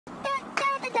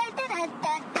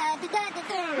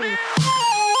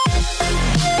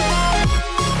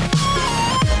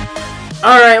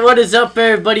Alright, what is up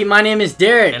everybody? My name is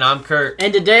Derek. And I'm Kurt.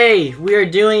 And today we are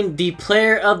doing the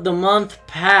Player of the Month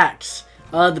packs.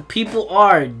 The people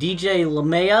are DJ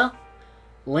LeMaya,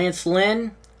 Lance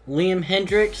Lynn, Liam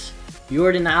Hendricks,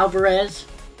 Jordan Alvarez,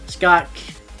 Scott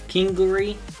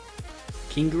Kingery.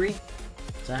 Kingery?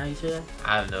 Is that how you say that?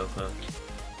 I have no clue.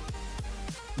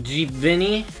 G.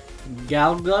 Vinny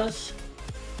Galgas,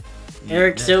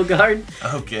 Eric Sogard,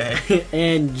 Okay.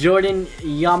 and Jordan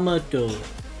Yamato.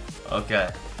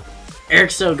 Okay. Eric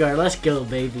Sogard, let's go,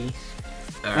 baby.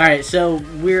 Alright, so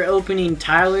we're opening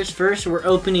Tyler's first. We're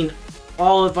opening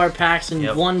all of our packs in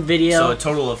one video. So a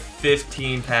total of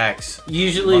 15 packs.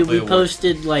 Usually we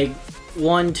posted like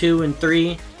 1, 2, and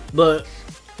 3, but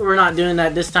we're not doing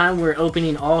that this time. We're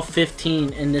opening all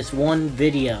 15 in this one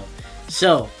video.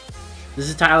 So, this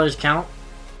is Tyler's count.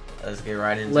 Let's get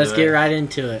right into it. Let's get right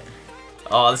into it.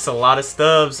 Oh, that's a lot of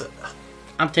stubs.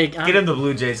 Get him the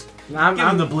Blue Jays. Give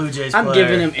him the Blue Jays player. I'm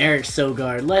giving him Eric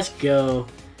Sogard. Let's go.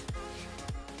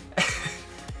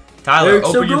 Tyler, Eric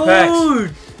open Sogard. your packs.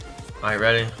 Alright,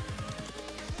 ready?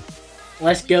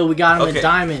 Let's go. We got him a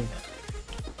diamond.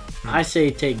 I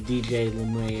say take DJ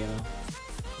LeMayu.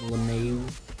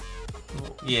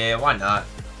 Yeah, why not?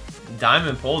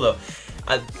 Diamond pull though.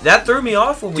 That threw me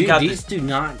off when we got these. Do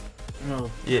not.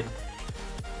 No. Yeah.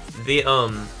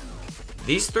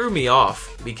 These threw me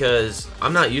off because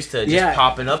I'm not used to just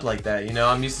popping up like that. You know,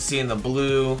 I'm used to seeing the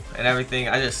blue and everything.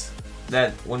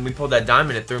 When we pulled that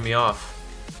diamond, it threw me off.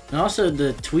 And also,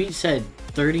 the tweet said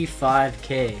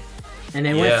 35K, and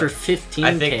they went for 15K.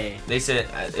 I think they said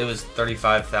it was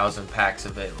 35,000 packs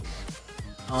available.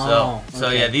 Oh,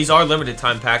 so yeah, these are limited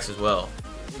time packs as well.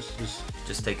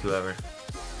 Just take whoever.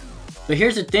 But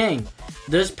here's the thing,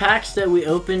 those packs that we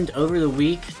opened over the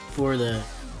week for the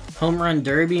home run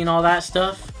derby and all that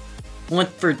stuff went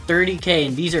for 30K,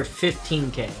 and these are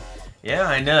 15K. Yeah,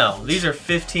 I know. These are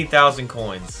 15,000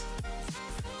 coins.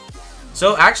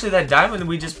 So actually, that diamond that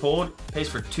we just pulled pays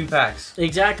for 2 packs.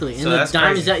 Exactly, and the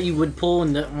diamonds that you would pull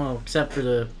in except for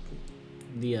the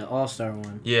All-Star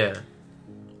one. Yeah.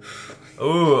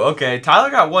 Ooh, okay. Tyler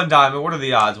got 1 diamond. What are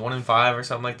the odds? 1 in 5 or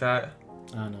something like that?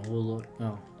 I don't know. We'll look.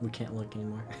 Oh, we can't look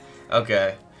anymore.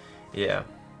 Okay. Yeah.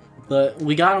 But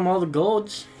we got him all the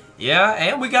golds. Yeah,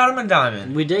 and we got him a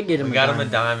diamond. We did get him. We got him a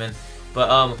diamond.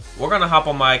 But we're gonna hop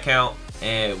on my account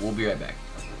and we'll be right back.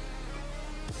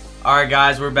 All right,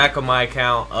 guys, we're back on my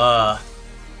account.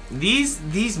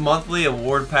 These monthly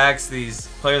award packs, these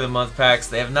Player of the Month packs,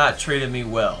 they have not treated me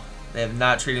well. They have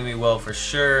not treated me well for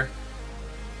sure.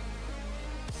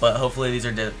 But hopefully these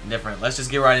are different. Let's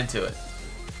just get right into it.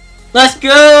 Let's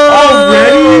go!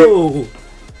 Already?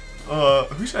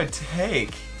 Who should I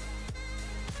take?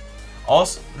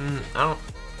 Also, I don't.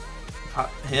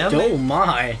 Him? Oh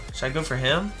my! Should I go for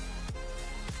him?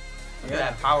 Look at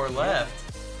that power left.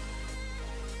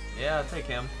 Yeah, I'll take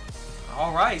him.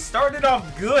 All right, started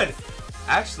off good.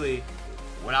 Actually,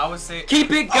 when I was saying,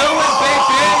 keep it going,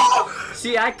 baby.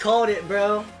 See, I called it,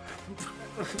 bro.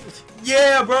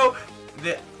 Yeah, bro.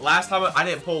 The last time I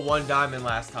didn't pull 1 diamond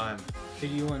last time. Who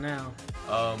do you want now?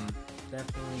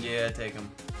 Definitely. Yeah, take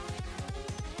him.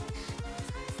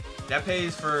 That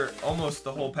pays for almost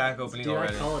the whole pack opening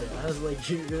already. I called it. I was like,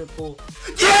 you're gonna pull.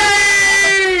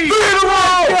 Yay!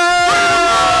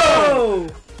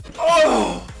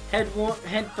 Oh!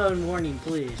 Headphone warning,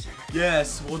 please.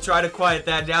 Yes, we'll try to quiet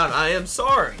that down. I am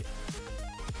sorry.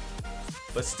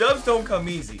 But stubs don't come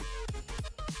easy.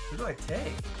 Who do I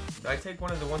take? Do I take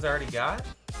one of the ones I already got?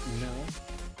 No.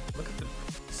 Look at the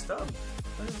stubs.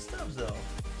 Look at the stubs, though.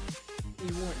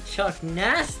 You want Chuck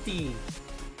Nasty.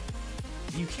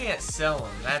 You can't sell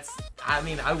them. I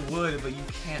mean, I would, but you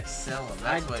can't sell them.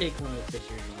 I'd take one of the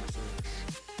pictures, honestly.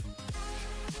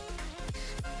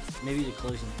 Maybe the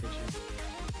closing picture.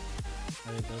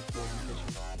 Are they both closing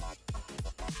pictures?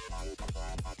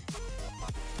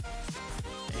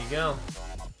 There you go.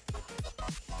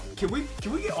 Can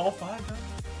we get all 5 done?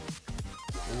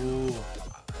 Ooh.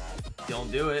 Don't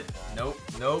do it. Nope.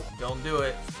 Nope. Don't do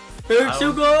it. Eric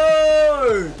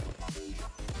Sogard!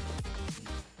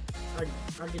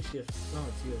 I'll get you a... Oh,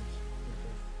 it's yours.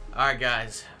 Okay. Alright,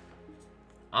 guys.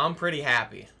 I'm pretty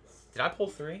happy. Did I pull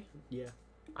 3? Yeah.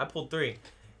 I pulled 3.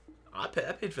 I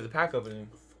paid for the pack opening.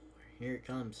 Here it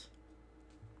comes.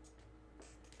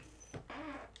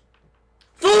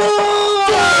 4!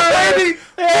 Baby!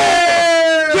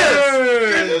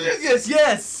 Yes!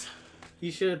 Yes!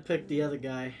 You should have picked the other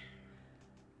guy.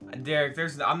 Derek,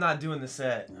 I'm not doing the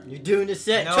set. You're doing the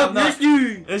set. No, I'm not.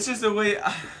 It's just a way.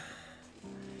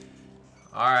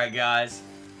 Alright, guys.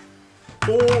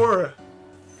 4.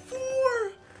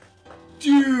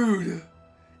 Dude.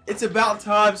 It's about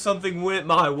time something went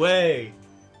my way.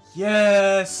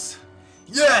 Yes.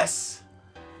 Yes.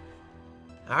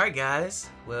 Alright, guys.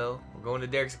 Well, we're going to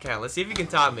Derek's account. Let's see if he can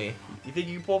top me. You think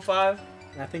you can pull 5?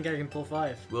 I think I can pull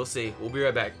 5. We'll see. We'll be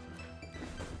right back.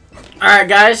 Alright,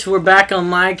 guys. We're back on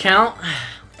my account.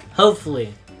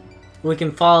 Hopefully, we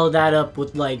can follow that up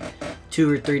with like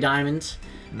 2 or 3 diamonds.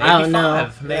 Maybe I don't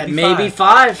 5. know. Maybe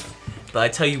 5. But I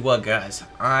tell you what, guys.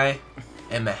 I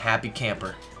am a happy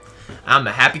camper. I'm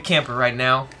a happy camper right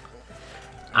now.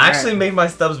 I actually made my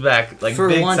stubs back like for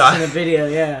big once time. in a video,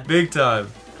 yeah. Big time.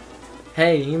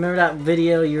 Hey, you remember that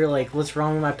video? You were like, "What's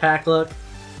wrong with my pack look?"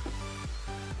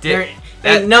 There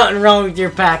ain't nothing wrong with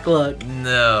your pack look.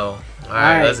 No. All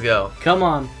right, let's go. Come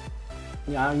on.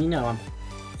 Yeah, you know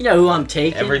who I'm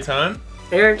taking. Every time.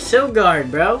 Eric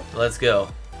Silgard, bro. Let's go.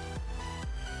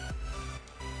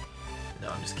 No,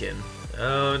 I'm just kidding.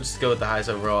 Oh, just go with the highest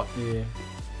overall. Yeah.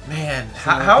 Man, It's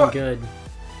how good?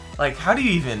 Like, how do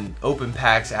you even open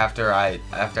packs after I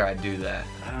do that?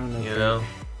 I don't know. You know?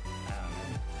 I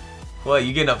don't know. What?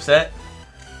 You getting upset?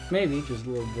 Maybe just a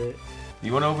little bit.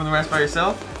 You want to open the rest by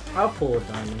yourself? I'll pull a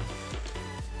diamond.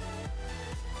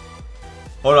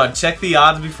 Hold on. Check the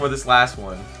odds before this last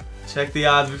one. Check the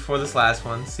odds before this last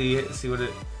one. See what it.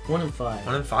 1 in 5.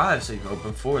 1 in 5. So you can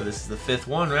open 4. This is the 5th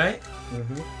one, right?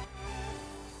 Mhm.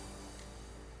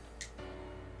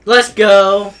 Let's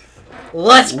go.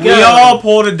 Let's go. We all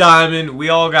pulled a diamond. We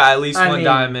all got at least one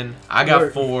diamond. I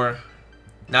got 4.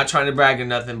 Not trying to brag or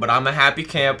nothing, but I'm a happy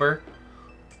camper.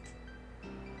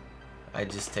 I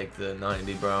just take the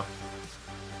 90, bro.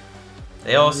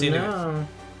 They all seem to.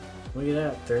 Look at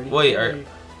that, 30. Wait,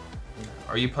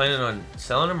 are you planning on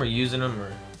selling them or using them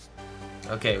or?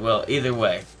 Okay, well, either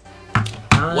way.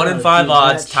 1 in 5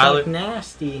 odds. Tyler.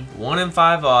 Nasty. 1 in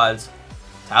 5 odds.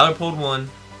 Tyler pulled 1.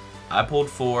 I pulled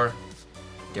 4.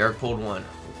 Derek pulled 1.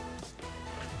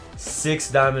 6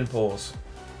 diamond pulls.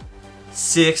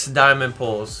 6 diamond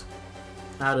pulls.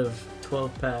 Out of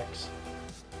 12 packs.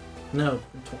 No.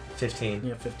 15.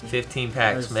 Yeah, 15. 15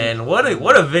 packs, man. What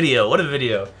a video. What a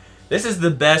video. This is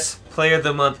the best Player of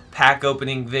the Month pack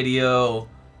opening video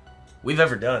we've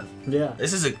ever done. Yeah.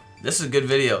 This is a good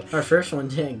video. Our first one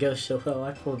didn't go so well.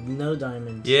 I pulled no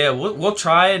diamonds. Yeah, we'll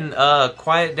try and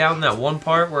quiet down that one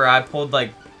part where I pulled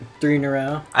like 3 in a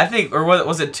row. I think, or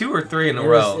was it 2 or 3 in a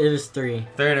row? It was 3.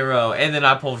 3 in a row, and then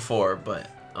I pulled 4. But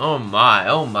oh my,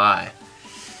 oh my.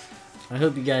 I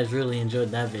hope you guys really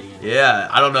enjoyed that video. Yeah,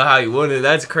 I don't know how you wouldn't.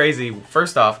 That's crazy.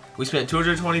 First off, we spent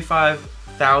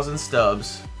 225,000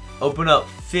 stubs, opened up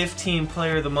 15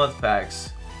 Player of the Month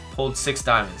packs, pulled 6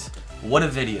 diamonds. What a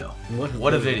video!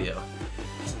 What a video!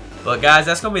 But guys,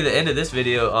 that's gonna be the end of this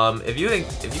video. If you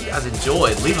guys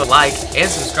enjoyed, leave a like and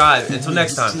subscribe. Until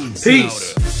next time,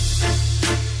 peace.